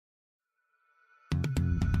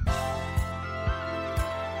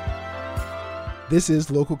This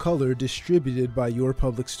is Local Color, distributed by Your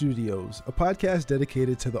Public Studios, a podcast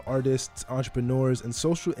dedicated to the artists, entrepreneurs, and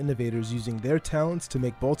social innovators using their talents to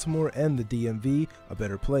make Baltimore and the DMV a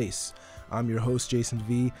better place. I'm your host, Jason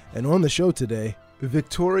V, and on the show today,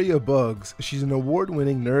 Victoria Buggs. She's an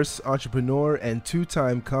award-winning nurse, entrepreneur, and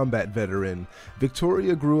two-time combat veteran.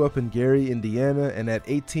 Victoria grew up in Gary, Indiana, and at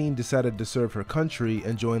 18 decided to serve her country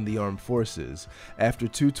and join the armed forces. After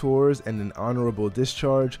 2 tours and an honorable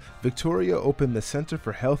discharge, Victoria opened the Center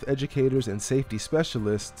for Health Educators and Safety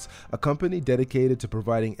Specialists, a company dedicated to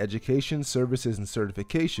providing education, services, and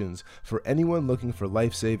certifications for anyone looking for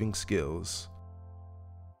life-saving skills.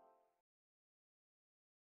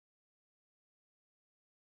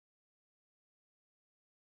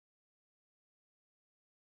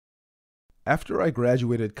 After I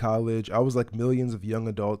graduated college, I was like millions of young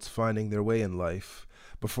adults finding their way in life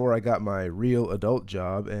before I got my real adult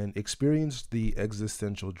job and experienced the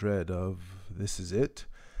existential dread of, this is it?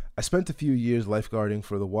 I spent a few years lifeguarding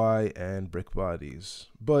for the Y and Brick Bodies,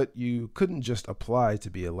 but you couldn't just apply to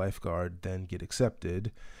be a lifeguard then get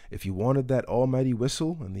accepted. If you wanted that almighty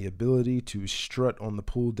whistle and the ability to strut on the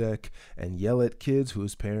pool deck and yell at kids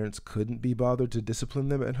whose parents couldn't be bothered to discipline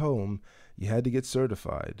them at home, you had to get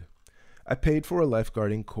certified. I paid for a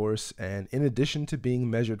lifeguarding course, and in addition to being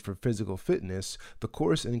measured for physical fitness, the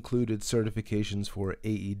course included certifications for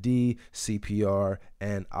AED, CPR,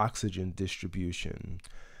 and oxygen distribution.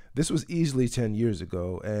 This was easily 10 years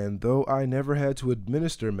ago, and though I never had to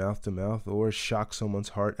administer mouth-to-mouth or shock someone's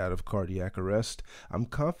heart out of cardiac arrest, I'm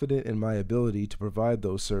confident in my ability to provide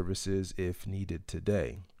those services if needed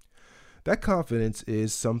today. That confidence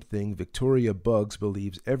is something Victoria Buggs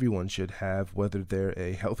believes everyone should have, whether they're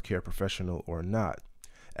a healthcare professional or not.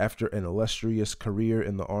 After an illustrious career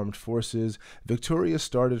in the armed forces, Victoria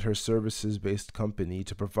started her services-based company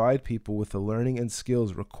to provide people with the learning and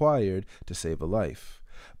skills required to save a life.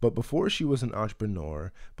 But before she was an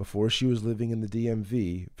entrepreneur, before she was living in the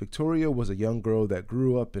DMV, Victoria was a young girl that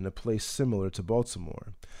grew up in a place similar to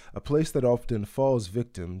Baltimore, a place that often falls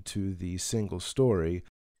victim to the single story.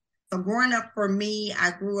 So growing up for me,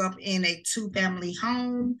 I grew up in a 2-family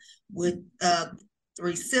home with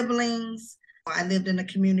 3 siblings. I lived in a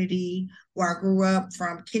community where I grew up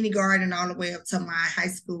from kindergarten all the way up to my high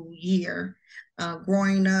school year.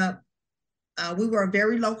 Growing up, we were a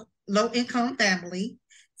very low income family.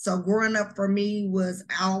 So growing up for me was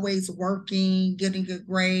always working, getting good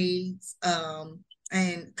grades,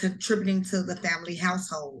 and contributing to the family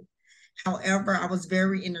household. However, I was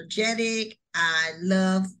very energetic. I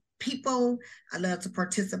love people. I love to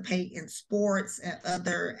participate in sports and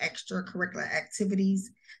other extracurricular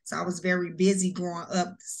activities. So I was very busy growing up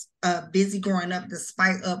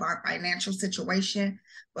despite of our financial situation.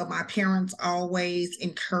 But my parents always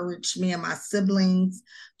encouraged me and my siblings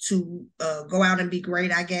to go out and be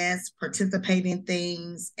great, I guess, participate in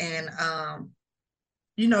things, and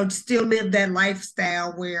still live that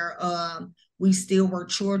lifestyle where we still were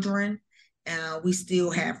children. We still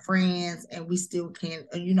have friends, and we still can,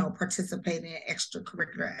 participate in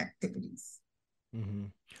extracurricular activities. Mm-hmm.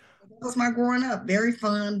 That was my growing up. Very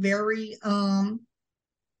fun, very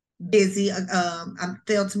busy. I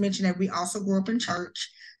failed to mention that we also grew up in church.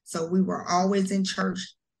 So we were always in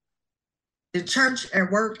church,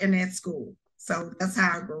 at work, and at school. So that's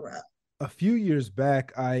how I grew up. A few years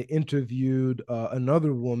back, I interviewed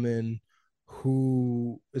another woman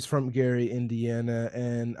who is from Gary, Indiana,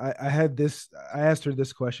 and I asked her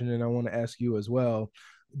this question, and I want to ask you as well,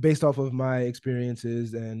 based off of my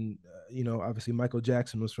experiences. And obviously Michael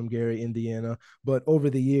Jackson was from Gary, Indiana, but over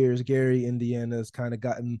the years, Gary, Indiana has kind of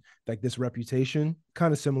gotten like this reputation,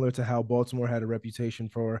 kind of similar to how Baltimore had a reputation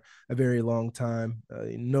for a very long time.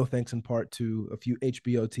 No thanks in part to a few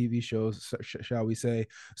HBO TV shows, shall we say.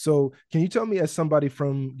 So can you tell me, as somebody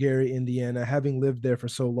from Gary, Indiana, having lived there for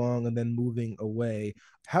so long and then moving away,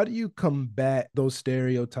 how do you combat those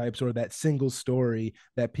stereotypes or that single story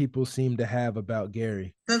that people seem to have about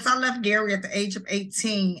Gary? Since I left Gary at the age of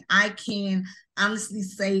 18, I can honestly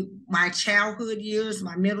say my childhood years,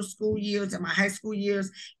 my middle school years, and my high school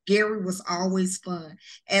years, Gary was always fun.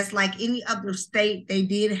 As like any other state, they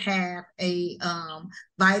did have a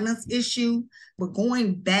violence issue, but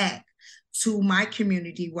going back to my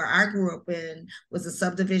community where I grew up in was a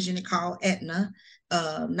subdivision called Etna,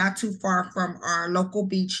 not too far from our local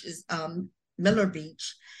beach is Miller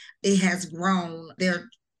Beach. It has grown. They're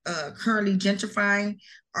currently gentrifying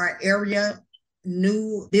our area.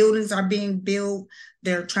 New buildings are being built.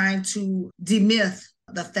 They're trying to demyth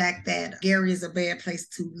the fact that Gary is a bad place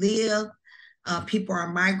to live. People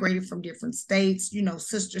are migrating from different states,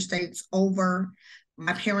 sister states over.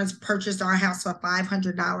 My parents purchased our house for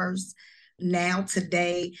 $500. now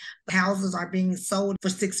today houses are being sold for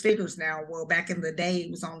six figures now. Well, back in the day,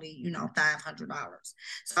 it was only, $500.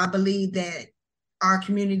 So I believe that our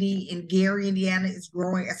community in Gary, Indiana is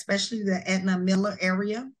growing, especially the Edna Miller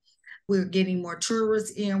area. We're getting more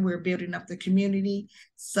tourists in. We're building up the community.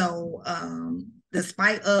 So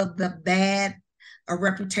despite of the bad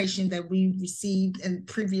reputation that we received in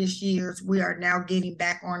previous years, we are now getting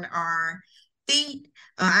back on our feet.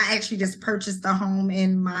 I actually just purchased a home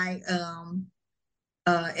in my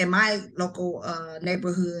local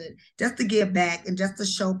neighborhood just to give back and just to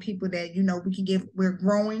show people that we can give. We're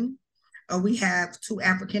growing. We have two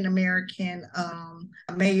African American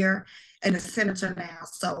mayor and a senator now,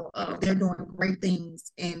 so they're doing great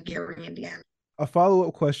things in Gary, Indiana. A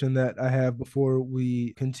follow-up question that I have before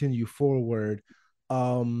we continue forward.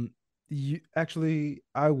 I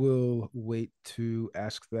will wait to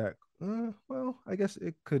ask that. Well, I guess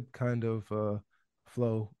it could kind of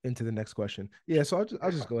flow into the next question. Yeah, so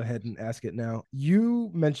I'll just go ahead and ask it now. You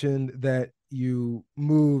mentioned that you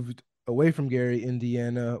moved away from Gary,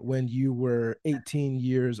 Indiana when you were 18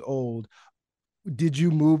 years old. Did you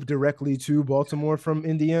move directly to Baltimore from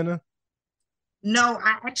Indiana? No,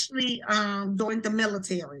 I actually joined the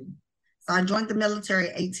military. So I joined the military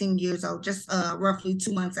at 18 years old, just roughly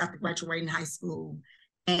 2 months after graduating high school.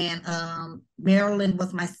 And Maryland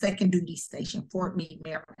was my second duty station, Fort Meade,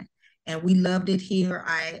 Maryland. And we loved it here.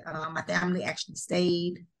 My family actually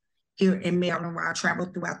stayed here in Maryland, where I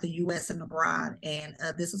traveled throughout the U.S. and abroad. And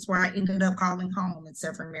this is where I ended up calling home in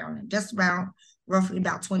Severn, Maryland, just roughly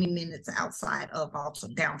about 20 minutes outside of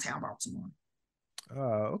Baltimore, downtown Baltimore.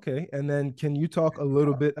 Okay. And then can you talk a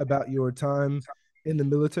little bit about your time in the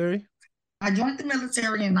military? I joined the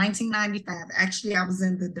military in 1995. Actually, I was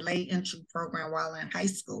in the delayed entry program while in high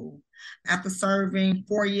school. After serving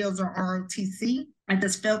 4 years on ROTC, I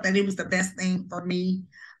just felt that it was the best thing for me.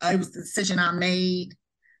 It was the decision I made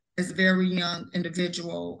as a very young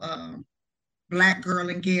individual, Black girl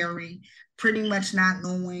in Gary, pretty much not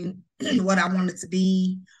knowing what I wanted to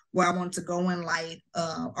be, where I wanted to go in life.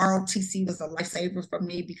 ROTC was a lifesaver for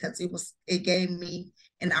me because it gave me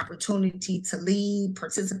an opportunity to lead,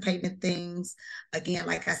 participate in things. Again,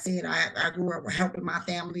 like I said, I grew up helping my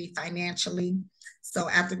family financially. So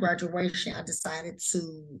after graduation, I decided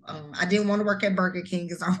I didn't want to work at Burger King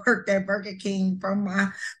because I worked at Burger King from my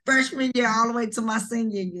freshman year all the way to my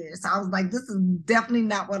senior year. So I was like, this is definitely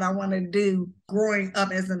not what I want to do growing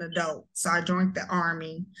up as an adult. So I joined the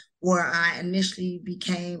Army, where I initially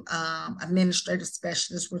became administrative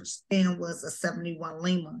specialist, which then was a 71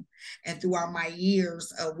 Lima. And throughout my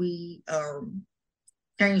years, we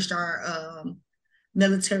changed our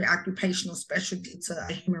military occupational specialty to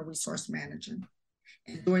a human resource manager.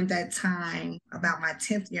 And during that time, about my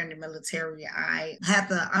 10th year in the military, I had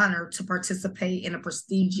the honor to participate in a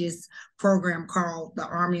prestigious program called the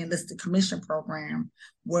Army Enlisted Commission Program,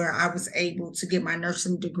 where I was able to get my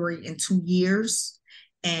nursing degree in 2 years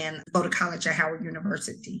and go to college at Howard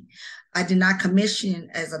University. I did not commission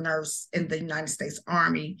as a nurse in the United States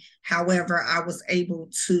Army. However, I was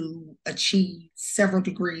able to achieve several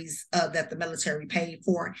degrees that the military paid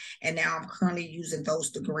for, and now I'm currently using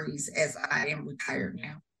those degrees as I am retired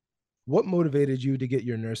now. What motivated you to get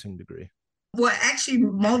your nursing degree? What actually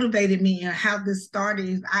motivated me and how this started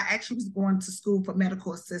is I actually was going to school for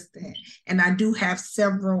medical assistant, and I do have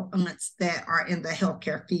several aunts that are in the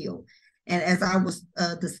healthcare field. And as I was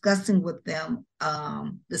discussing with them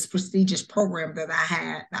this prestigious program that I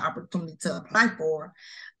had the opportunity to apply for,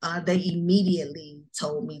 they immediately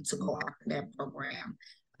told me to go after that program,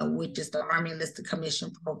 which is the Army Enlisted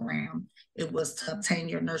Commission Program. It was to obtain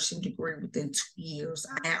your nursing degree within 2 years.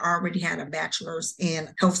 I had already had a bachelor's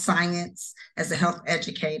in health science as a health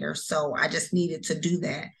educator, so I just needed to do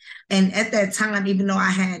that. And at that time, even though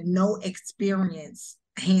I had no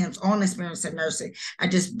hands-on experience in nursing, I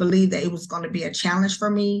just believed that it was going to be a challenge for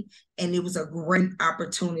me, and it was a great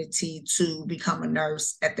opportunity to become a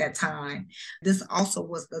nurse at that time. This also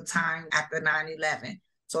was the time after 9/11.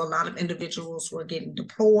 So a lot of individuals were getting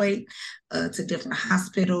deployed to different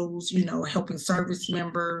hospitals, helping service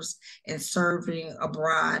members and serving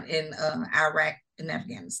abroad in Iraq and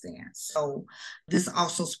Afghanistan. So this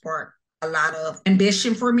also sparked a lot of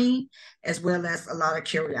ambition for me, as well as a lot of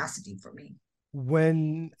curiosity for me.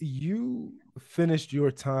 When you finished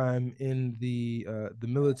your time in the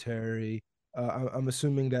military, I'm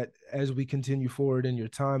assuming that as we continue forward in your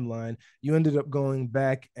timeline, you ended up going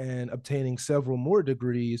back and obtaining several more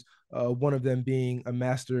degrees, one of them being a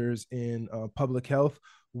master's in public health.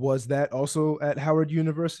 Was that also at Howard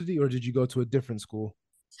University, or did you go to a different school?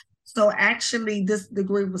 So actually, this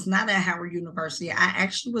degree was not at Howard University. I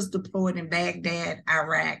actually was deployed in Baghdad,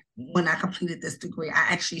 Iraq, when I completed this degree.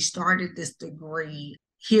 I actually started this degree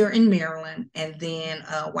here in Maryland, and then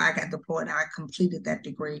while I got deployed, I completed that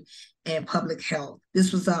degree in public health.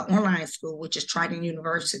 This was an online school, which is Trident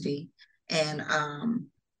University, and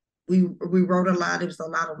we wrote a lot. It was a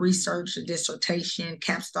lot of research, a dissertation,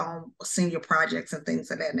 capstone, senior projects, and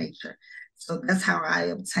things of that nature. So that's how I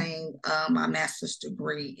obtained my master's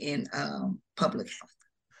degree in public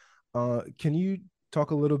health. Can you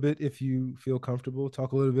talk a little bit, if you feel comfortable,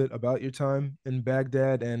 talk a little bit about your time in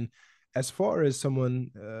Baghdad, and as far as someone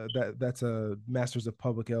that's a master's of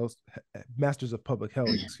public health,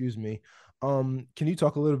 excuse me, can you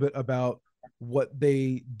talk a little bit about what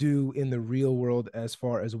they do in the real world as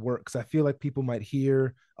far as work? Because I feel like people might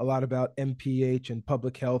hear a lot about MPH and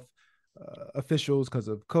public health officials because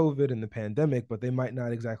of COVID and the pandemic, but they might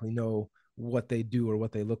not exactly know what they do or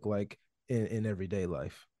what they look like in everyday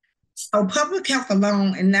life. So public health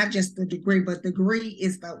alone, and not just the degree, but degree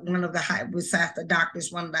is one of the high, besides the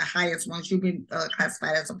doctors, one of the highest ones. You've been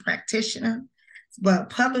classified as a practitioner. But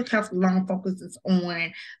public health alone focuses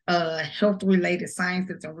on health-related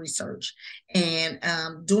sciences and research. And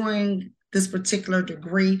during this particular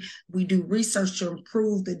degree, we do research to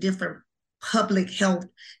improve the different public health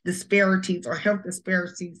disparities or health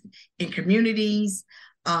disparities in communities,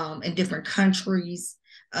 in different countries.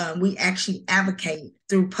 We actually advocate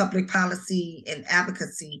through public policy and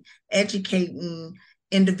advocacy, educating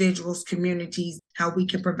individuals, communities, how we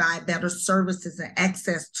can provide better services and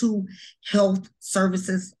access to health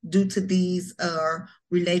services due to these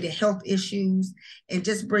related health issues, and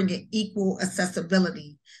just bringing equal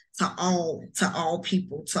accessibility to all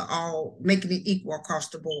people, to all, making it equal across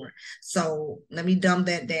the board. So let me dumb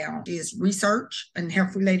that down. It is research and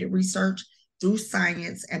health-related research through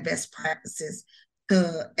science and best practices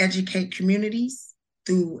to educate communities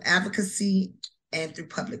through advocacy and through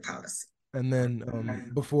public policy. And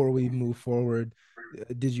then before we move forward,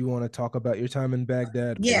 did you want to talk about your time in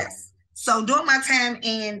Baghdad? Yes. So during my time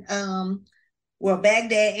in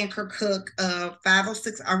Baghdad and Kirkuk,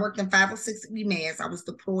 506, I worked in 506 EMAS. I was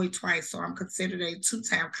deployed twice, so I'm considered a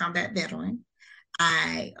two-time combat veteran.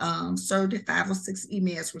 I served at 506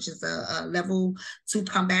 EMAS, which is a level 2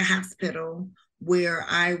 combat hospital, where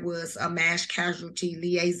I was a mass casualty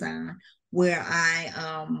liaison, where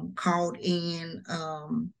I called in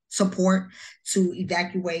support to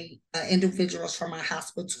evacuate individuals from my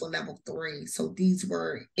hospital to a level 3. So these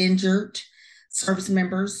were injured service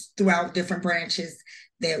members throughout different branches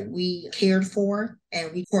that we cared for,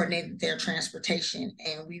 and we coordinated their transportation,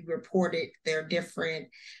 and we reported their different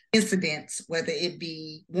incidents, whether it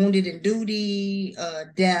be wounded in duty,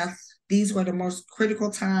 death. These were the most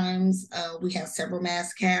critical times. We had several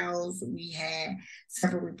mass cows. We had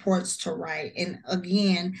several reports to write. And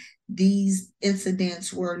again, these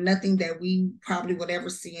incidents were nothing that we probably would ever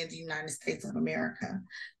see in the United States of America.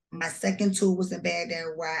 My second tour was in Baghdad,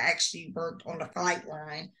 where I actually worked on the flight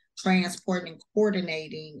line, transporting and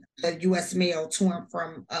coordinating the U.S. mail to and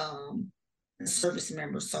from service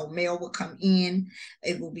members. So mail would come in,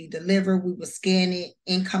 it will be delivered, we would scan it,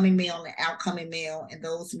 incoming mail and outgoing mail, and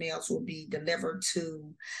those mails will be delivered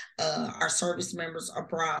to our service members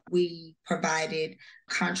abroad. We provided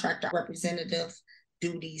contractor representative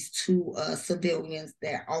duties to civilians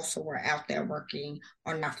that also were out there working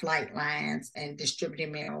on our flight lines and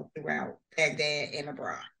distributing mail throughout Baghdad and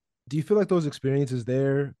abroad. Do you feel like those experiences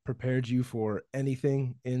there prepared you for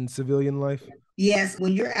anything in civilian life? Yes,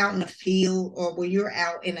 when you're out in the field or when you're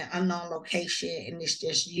out in an unknown location and it's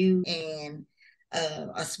just you and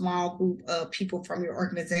a small group of people from your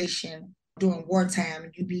organization during wartime,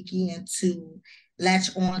 you begin to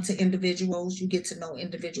latch on to individuals, you get to know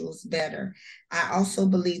individuals better. I also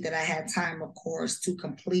believe that I had time, of course, to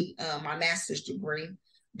complete my master's degree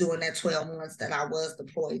during that 12 months that I was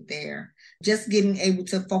deployed there. Just getting able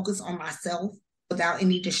to focus on myself without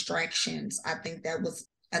any distractions. I think that was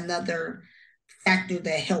another factor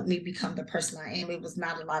that helped me become the person I am. It was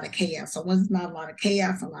not a lot of chaos. So when it's not a lot of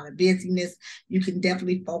chaos, a lot of busyness, you can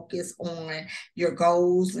definitely focus on your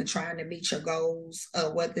goals and trying to meet your goals,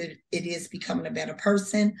 whether it is becoming a better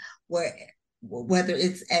person, whether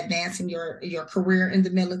it's advancing your career in the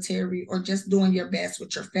military or just doing your best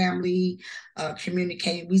with your family,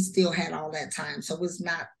 communicating. We still had all that time. So it's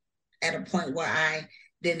not at a point where I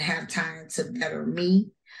didn't have time to better me.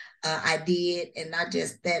 I did, and not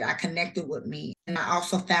just that, I connected with me. And I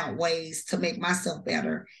also found ways to make myself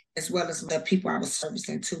better, as well as the people I was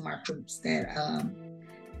servicing to, my troops that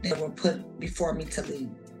were put before me to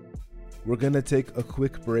lead. We're going to take a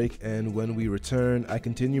quick break, and when we return, I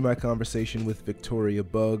continue my conversation with Victoria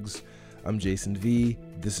Buggs. I'm Jason V.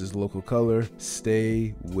 This is Local Color.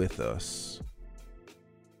 Stay with us.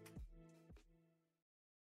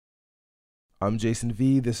 I'm Jason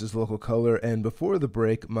V. This is Local Color, and before the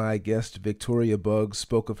break, my guest Victoria Buggs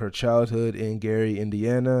spoke of her childhood in Gary,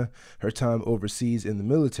 Indiana, her time overseas in the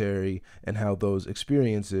military, and how those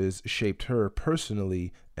experiences shaped her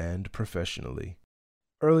personally and professionally.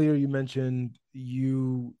 Earlier, you mentioned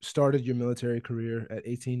you started your military career at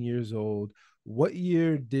 18 years old. What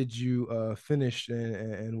year did you finish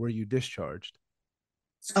and were you discharged?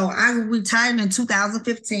 So I retired in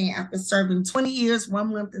 2015 after serving 20 years,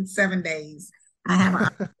 1 month, and 7 days. I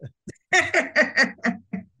have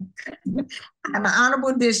an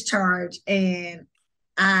honorable discharge, and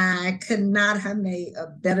I could not have made a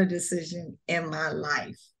better decision in my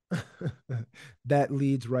life. That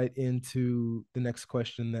leads right into the next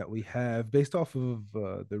question that we have. Based off of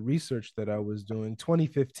the research that I was doing,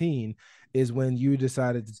 2015 is when you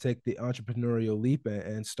decided to take the entrepreneurial leap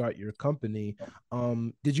and start your company.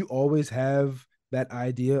 Did you always have that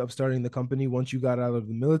idea of starting the company once you got out of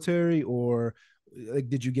the military, or like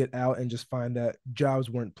did you get out and just find that jobs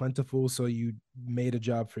weren't plentiful, so you made a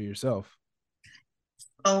job for yourself?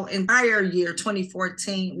 So entire year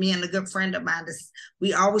 2014, me and a good friend of mine,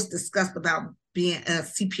 we always discussed about being a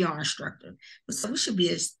CPR instructor. So we should be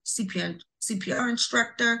a CPR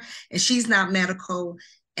instructor, and she's not medical.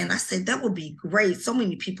 And I said, that would be great. So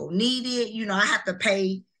many people need it. You know, I have to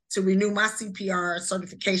pay to renew my CPR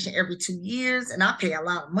certification every 2 years, and I pay a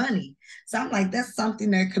lot of money. So I'm like, that's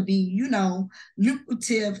something that could be, you know,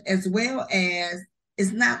 lucrative, as well as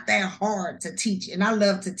it's not that hard to teach, and I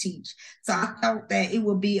love to teach. So I thought that it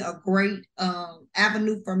would be a great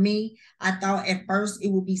avenue for me. I thought at first it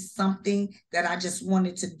would be something that I just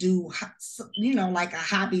wanted to do, you know, like a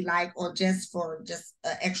hobby, or just for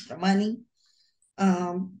extra money.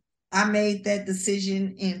 I made that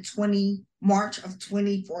decision in March of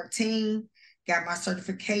 2014, got my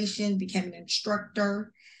certification, became an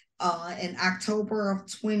instructor. In October of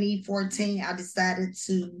 2014, I decided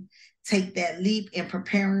to take that leap in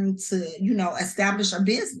preparing to, you know, establish a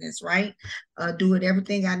business, right? Doing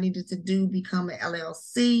everything I needed to do, become an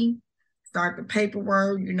LLC, start the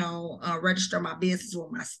paperwork, you know, register my business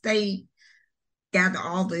with my state, gather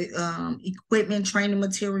all the equipment, training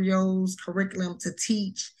materials, curriculum to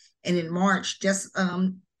teach. And in March, just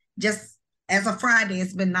as of Friday,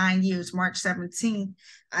 it's been 9 years, March 17th,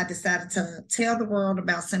 I decided to tell the world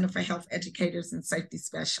about Center for Health Educators and Safety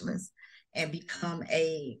Specialists and become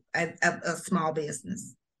a small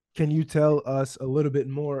business. Can you tell us a little bit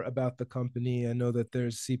more about the company? I know that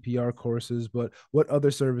there's CPR courses, but what other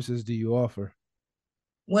services do you offer?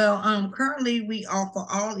 Well, currently we offer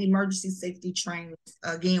all emergency safety trainings.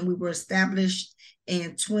 Again, we were established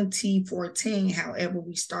in 2014. However,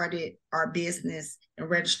 we started our business and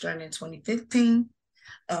registered in 2015.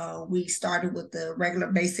 We started with the regular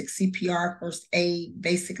basic CPR, first aid,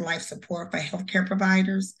 basic life support for healthcare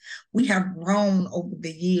providers. We have grown over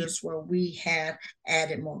the years where we have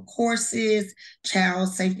added more courses,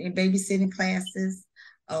 child safety and babysitting classes.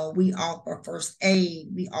 We offer first aid.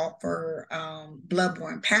 We offer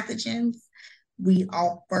bloodborne pathogens. We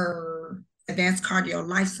offer advanced cardio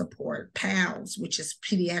life support, PALS, which is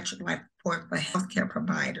pediatric life support for healthcare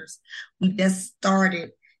providers. We just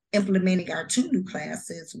started implementing our 2 new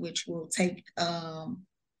classes, which will take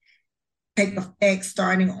effect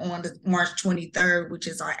starting on March 23rd, which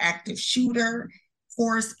is our active shooter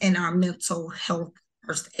course and our mental health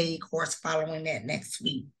first aid course following that next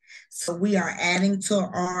week. So we are adding to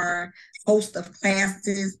our host of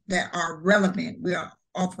classes that are relevant. We are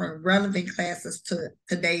offering relevant classes to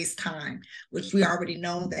today's time, which we already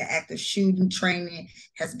know that active shooting training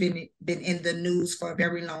has been in the news for a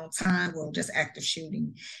very long time. Well, just active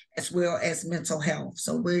shooting, as well as mental health.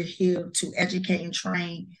 So we're here to educate and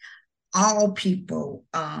train all people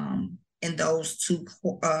in those 2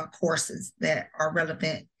 courses that are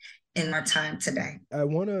relevant in our time today. I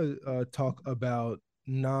want to talk about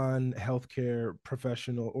non-healthcare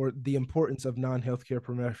professional, or the importance of non-healthcare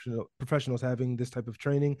professionals having this type of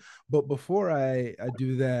training. But before I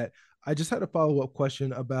do that, I just had a follow-up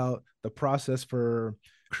question about the process for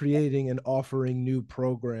creating and offering new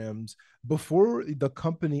programs. Before the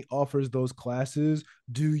company offers those classes,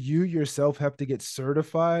 do you yourself have to get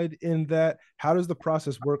certified in that? How does the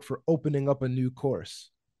process work for opening up a new course?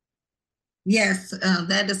 Yes,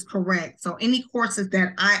 that is correct. So any courses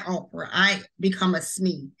that I offer, I become a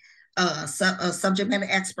SME, a subject matter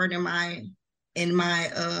expert in my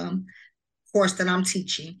course that I'm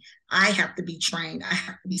teaching, I have to be trained. I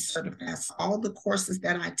have to be certified. So all the courses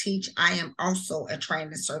that I teach, I am also a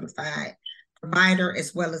trained and certified provider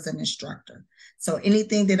as well as an instructor. So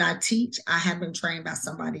anything that I teach, I have been trained by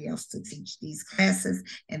somebody else to teach these classes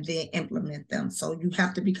and then implement them. So you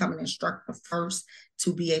have to become an instructor first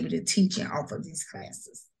to be able to teach and offer these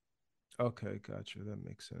classes. Okay, gotcha. That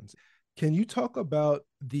makes sense. Can you talk about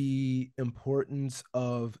the importance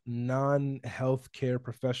of non-healthcare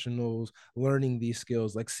professionals learning these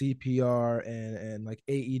skills like CPR and like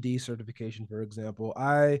AED certification, for example?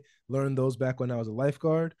 I learned those back when I was a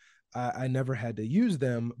lifeguard. I never had to use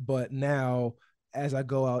them, but now as I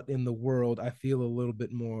go out in the world, I feel a little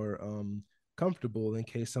bit more comfortable in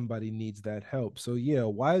case somebody needs that help. So yeah,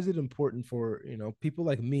 why is it important for, people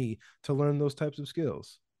like me to learn those types of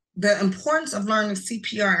skills? The importance of learning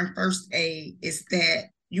CPR and first aid is that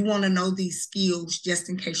you want to know these skills just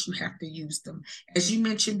in case you have to use them. As you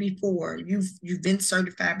mentioned before, you've been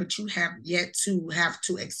certified, but you have yet to have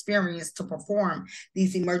to experience to perform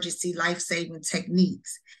these emergency life-saving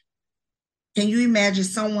techniques. Can you imagine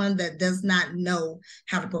someone that does not know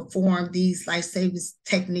how to perform these life-saving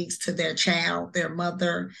techniques to their child, their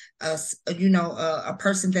mother, a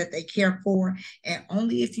person that they care for? And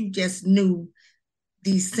only if you just knew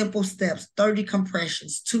these simple steps, 30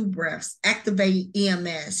 compressions, 2 breaths, activate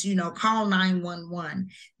EMS, call 911.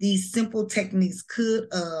 These simple techniques could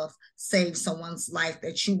have saved someone's life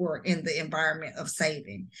that you were in the environment of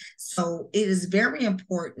saving. So it is very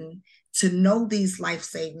important to know these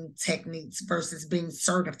life-saving techniques versus being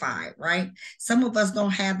certified, right? Some of us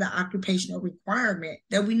don't have the occupational requirement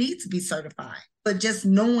that we need to be certified, but just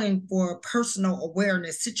knowing for personal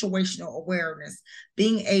awareness, situational awareness,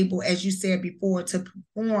 being able, as you said before, to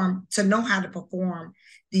know how to perform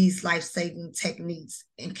these life-saving techniques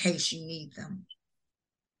in case you need them.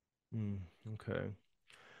 Okay.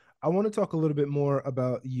 I want to talk a little bit more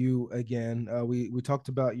about you again. We talked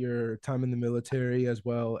about your time in the military as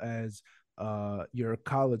well as your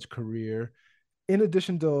college career. In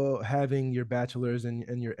addition to having your bachelor's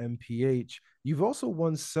and your MPH, you've also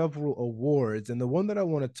won several awards. And the one that I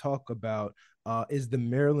want to talk about is the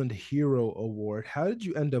Maryland Hero Award. How did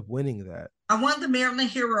you end up winning that? I won the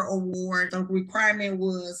Maryland Hero Award. The requirement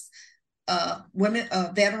was women,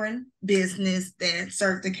 veteran business that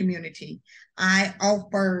serve the community. I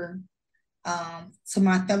offer to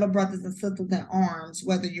my fellow brothers and sisters in arms,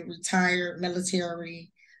 whether you're retired,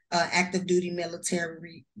 military, active duty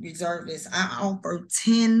military reservists, I offer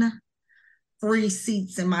 10 free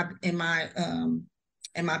seats in my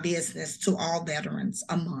business to all veterans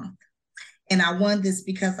a month. And I won this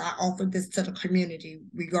because I offered this to the community,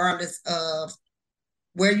 regardless of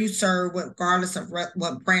where you serve, regardless of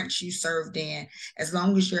what branch you served in, as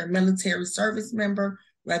long as you're a military service member,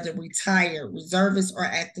 whether retired, reservist, or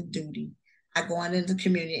active duty. I go on into the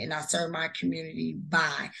community and I serve my community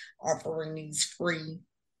by offering these free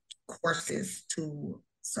courses to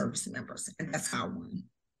service members. And that's how I won.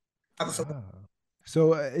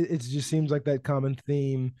 So it just seems like that common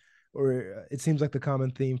theme, or it seems like the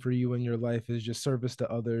common theme for you in your life is just service to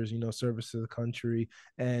others, service to the country,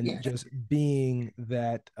 and just being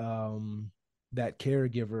that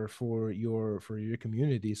caregiver for your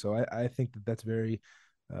community. So I think that's very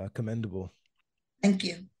commendable. Thank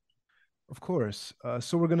you. Of course.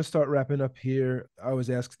 So we're going to start wrapping up here. I always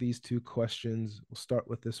ask these 2 questions. We'll start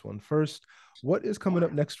with this one first. What is coming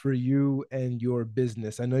up next for you and your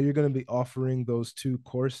business? I know you're going to be offering those 2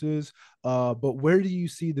 courses, but where do you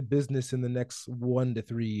see the business in the next 1 to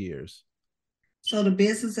 3 years? So the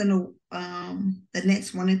business in the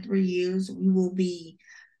next 1 to 3 years, we will be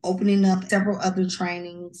opening up several other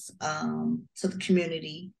trainings to the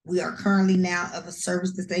community. We are currently now of a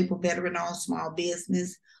service disabled veteran-owned small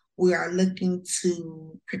business. We are looking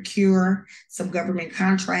to procure some government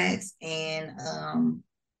contracts and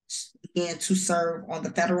begin to serve on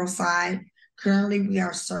the federal side. Currently, we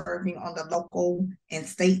are serving on the local and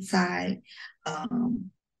state side. I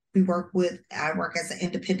work as an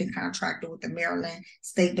independent contractor with the Maryland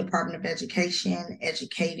State Department of Education,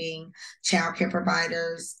 educating child care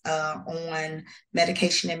providers on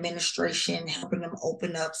medication administration, helping them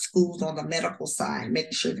open up schools on the medical side,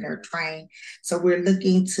 making sure they're trained. So we're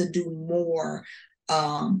looking to do more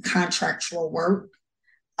contractual work.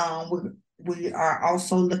 We are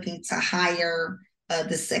also looking to hire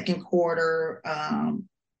the second quarter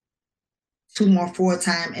 2 more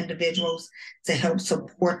full-time individuals to help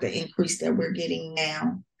support the increase that we're getting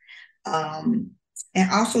now.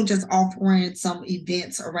 And also just offering some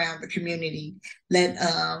events around the community.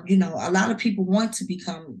 A lot of people want to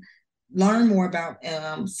learn more about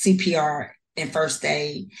CPR and first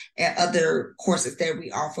aid and other courses that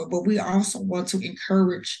we offer. But we also want to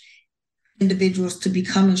encourage individuals to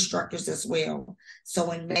become instructors as well.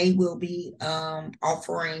 So in May, we'll be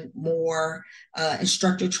offering more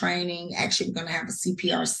instructor training. Actually, we're going to have a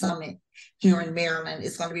CPR summit here in Maryland.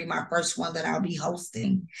 It's going to be my first one that I'll be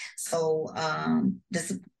hosting. So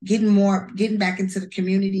just getting back into the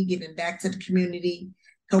community, giving back to the community,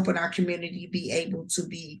 helping our community be able to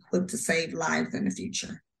be equipped to save lives in the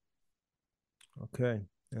future. Okay.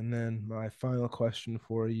 And then my final question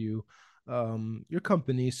for you. Your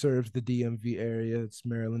company serves the DMV area. It's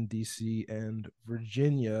Maryland, DC, and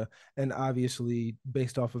Virginia. And obviously,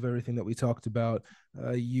 based off of everything that we talked about,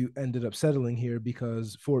 you ended up settling here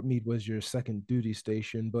because Fort Meade was your second duty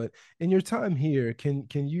station. But in your time here, can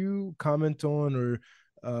you comment on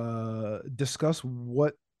or discuss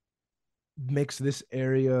what makes this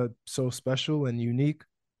area so special and unique?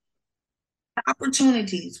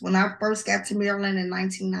 Opportunities. When I first got to Maryland in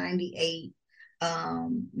 1998,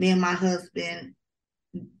 me and my husband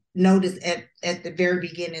noticed at the very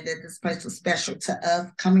beginning that this place was special to us.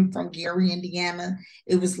 Coming from Gary, Indiana,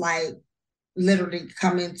 it was like literally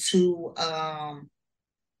coming to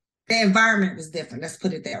the environment was different. Let's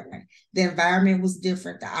put it that way. The environment was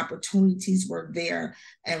different. The opportunities were there.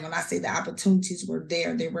 And when I say the opportunities were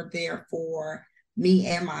there, they were there for me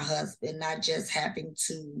and my husband, not just having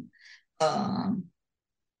to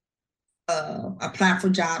apply for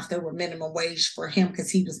jobs that were minimum wage for him because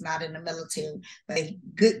he was not in the military, but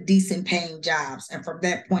good, decent paying jobs. And from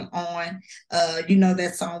that point on,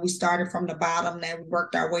 that song, we started from the bottom, then we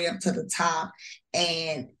worked our way up to the top.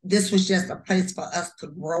 And this was just a place for us to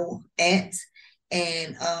grow at.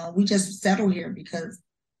 And we just settled here because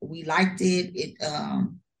we liked it.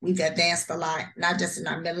 We've advanced a lot, not just in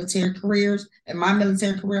our military careers, in my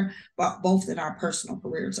military career, but both in our personal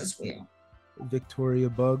careers as well. Victoria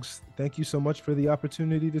Buggs, thank you so much for the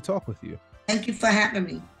opportunity to talk with you. Thank you for having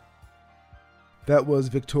me. That was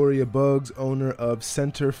Victoria Buggs, owner of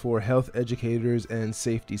Center for Health Educators and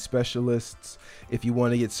Safety Specialists. If you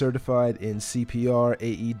want to get certified in CPR,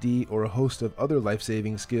 AED, or a host of other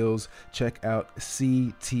life-saving skills, check out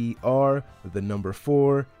CTR, the number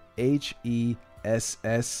 4, HESS.com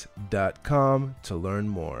to learn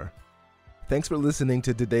more. Thanks for listening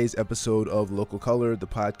to today's episode of Local Color. The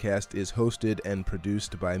podcast is hosted and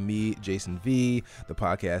produced by me, Jason V. The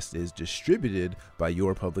podcast is distributed by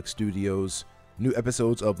Your Public Studios. New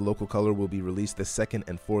episodes of Local Color will be released the second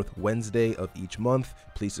and fourth Wednesday of each month.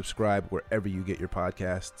 Please subscribe wherever you get your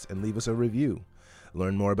podcasts and leave us a review.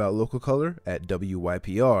 Learn more about Local Color at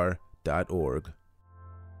WYPR.org.